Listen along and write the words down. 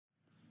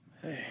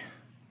Hey,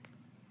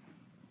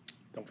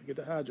 don't forget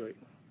to hydrate.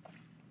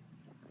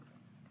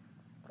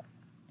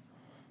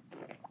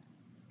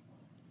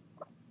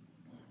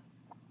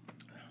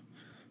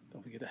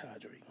 Don't forget to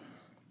hydrate.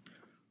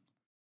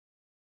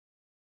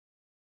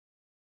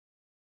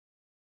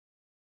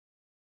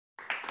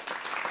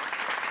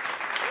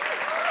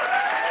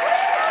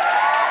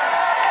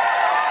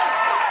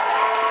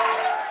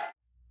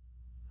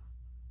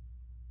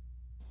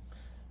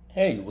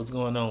 Hey, what's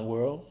going on,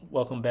 world?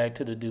 Welcome back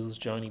to the Dude's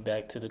Journey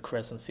back to the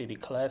Crescent City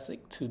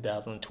Classic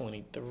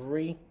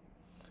 2023.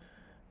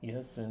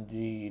 Yes,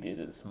 indeed. It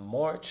is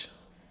March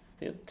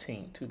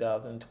 15th,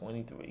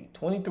 2023.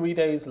 23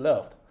 days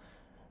left.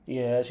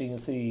 Yeah, as you can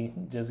see,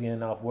 just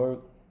getting off work.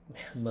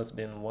 Must have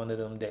been one of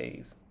them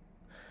days.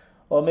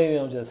 Or maybe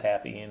I'm just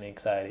happy and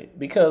excited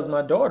because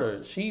my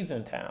daughter, she's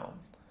in town.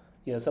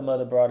 Yeah, some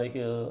other brought her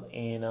here,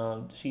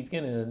 and she's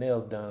getting her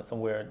nails done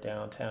somewhere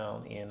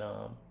downtown in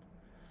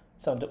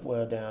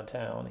somewhere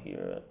downtown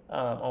here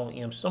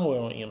on somewhere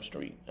on M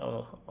Street.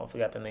 I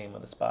forgot the name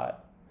of the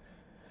spot.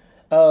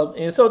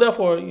 And so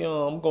therefore,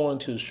 I'm going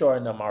to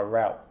shorten up my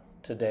route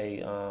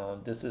today.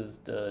 This is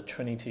the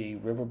Trinity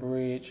River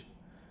Bridge.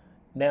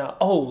 Now,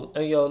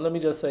 and let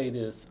me just say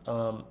this.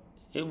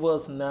 It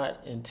was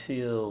not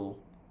until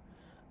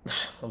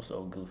I'm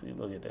so goofy.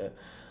 Look at that.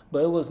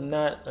 But it was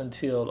not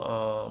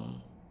until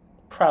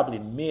probably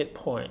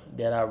midpoint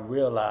that I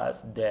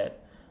realized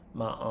that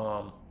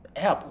my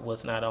app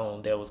was not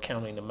on that was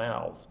counting the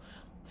miles.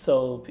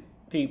 So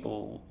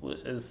people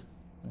is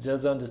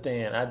just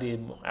understand I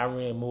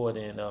ran more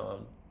than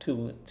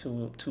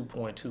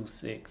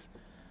 2.26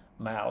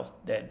 miles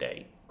that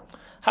day.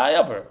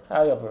 However,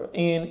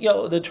 and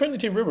the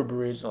Trinity River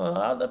Bridge,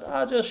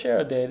 I'll just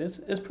share that.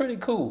 It's pretty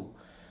cool.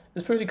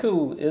 It's pretty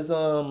cool. It's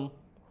zero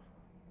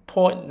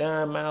point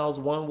 0.9 miles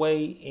one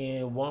way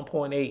and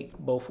 1.8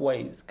 both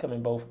ways,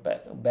 coming both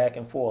back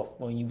and forth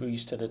when you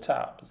reach to the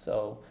top.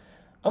 So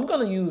I'm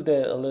gonna use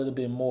that a little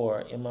bit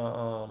more in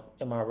my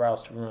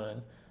routes to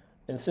run.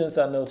 And since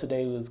I know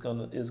today is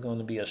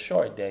gonna be a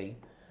short day,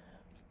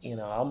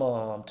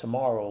 I'm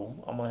tomorrow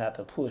I'm gonna have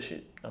to push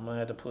it. I'm gonna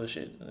have to push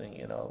it,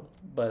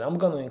 but I'm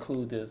gonna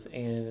include this.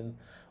 And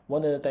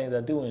one of the things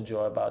I do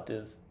enjoy about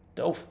this,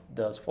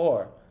 thus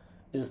far,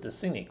 is the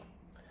scenic.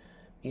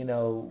 You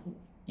know,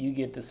 you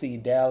get to see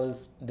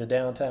Dallas, the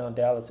downtown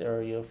Dallas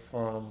area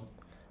from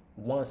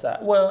one side.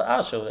 Well,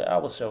 I'll show that. I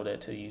will show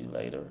that to you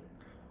later.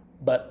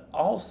 But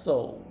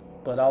also,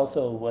 what else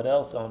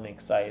I'm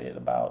excited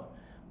about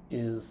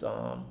is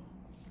I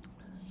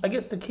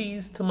get the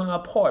keys to my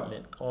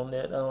apartment on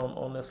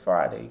this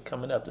Friday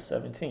coming up the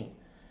 17th.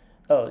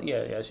 Oh yeah,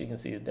 as you can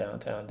see, it's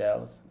downtown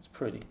Dallas. It's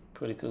pretty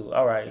cool.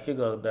 All right, here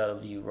goes a better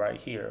view right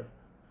here.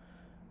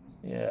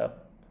 Yeah,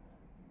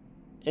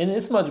 and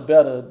it's much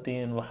better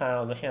than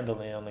how I'm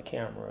handling on the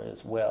camera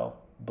as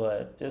well.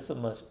 But it's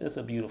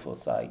a beautiful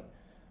sight.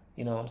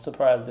 I'm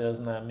surprised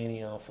there's not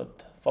many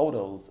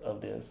photos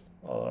of this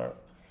or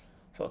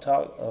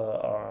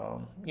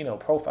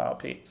profile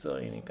pics or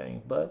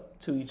anything. But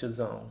to each his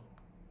own.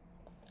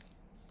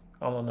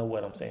 I don't know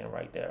what I'm saying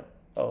right there.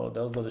 Oh,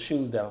 those are the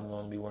shoes that I'm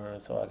going to be wearing,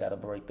 so I got to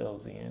break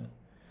those in.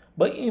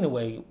 But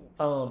anyway,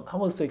 I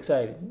was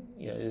excited.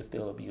 Yeah, it's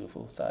still a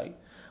beautiful sight.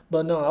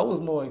 But no, I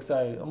was more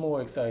excited. I'm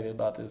more excited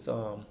about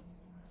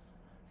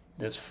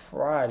this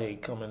Friday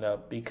coming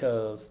up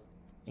because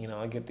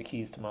I get the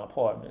keys to my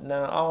apartment.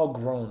 Now, all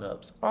grown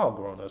ups.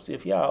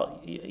 If y'all,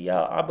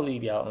 I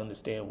believe y'all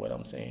understand what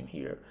I'm saying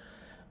here.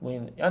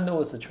 When I know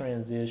it's a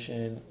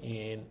transition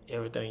and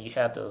everything, you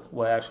have to.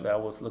 Well, actually, I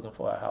was looking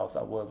for a house.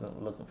 I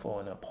wasn't looking for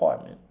an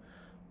apartment,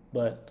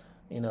 but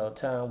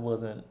time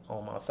wasn't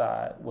on my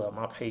side. Well,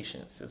 my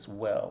patience as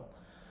well.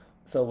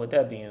 So with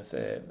that being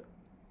said,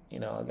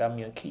 I got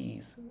me a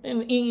keys,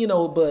 and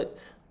but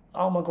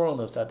all my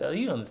grown-ups out there,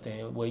 you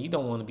understand, well, you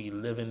don't want to be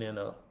living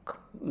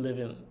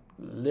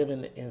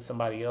living in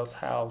somebody else's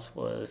house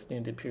for an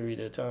extended period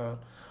of time,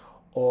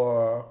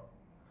 or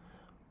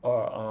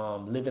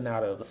living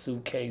out of a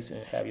suitcase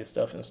and have your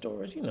stuff in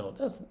storage.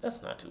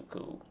 That's not too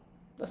cool.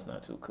 That's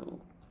not too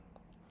cool.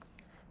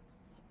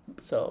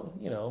 So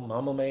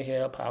mama may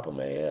have, papa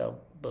may have,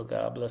 but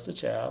God bless the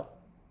child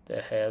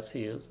that has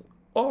his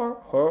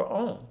or her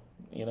own.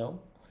 You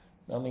know,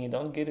 I mean,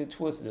 don't get it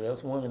twisted.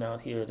 There's women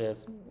out here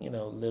that's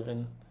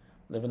living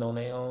on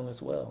their own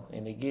as well,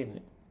 and they're getting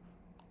it.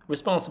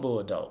 Responsible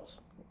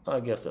adults. I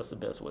guess that's the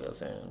best way of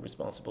saying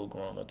responsible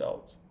grown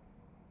adults.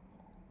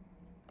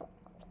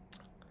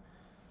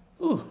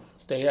 Ooh,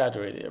 stay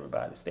hydrated,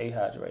 everybody. Stay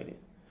hydrated.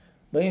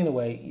 But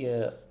anyway,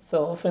 yeah.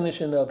 So I'm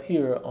finishing up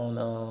here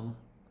on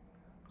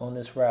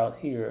this route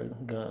here,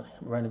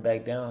 running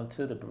back down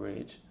to the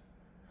bridge,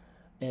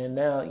 and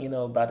now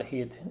about to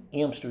hit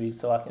M Street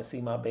so I can see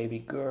my baby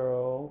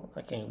girl.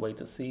 I can't wait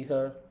to see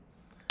her.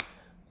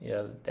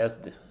 Yeah,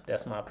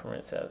 that's my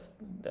princess.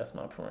 That's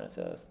my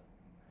princess.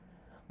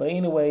 But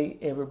anyway,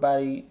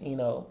 everybody,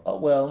 oh,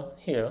 well,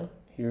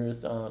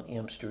 here's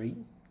M Street,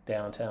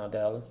 downtown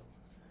Dallas.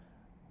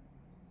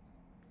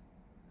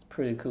 It's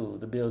pretty cool.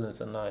 The buildings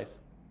are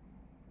nice.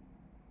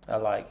 I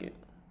like it.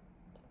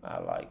 I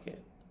like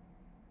it.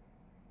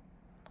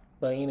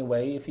 But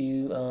anyway, if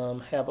you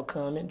have a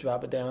comment,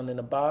 drop it down in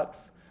the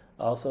box.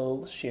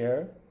 Also,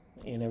 share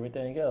and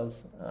everything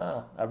else.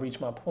 I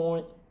reached my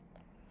point.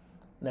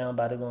 Now I'm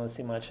about to go and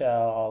see my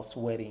child all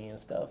sweaty and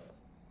stuff.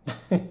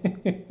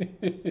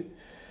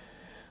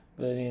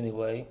 But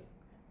anyway,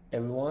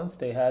 everyone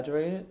stay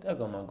hydrated. There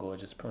go my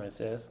gorgeous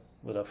princess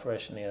with her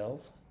fresh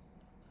nails.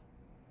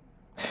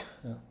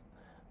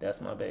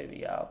 That's my baby,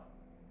 y'all.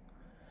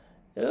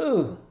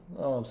 Ooh,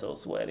 oh, I'm so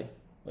sweaty.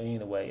 But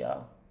anyway,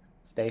 y'all,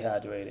 stay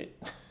hydrated.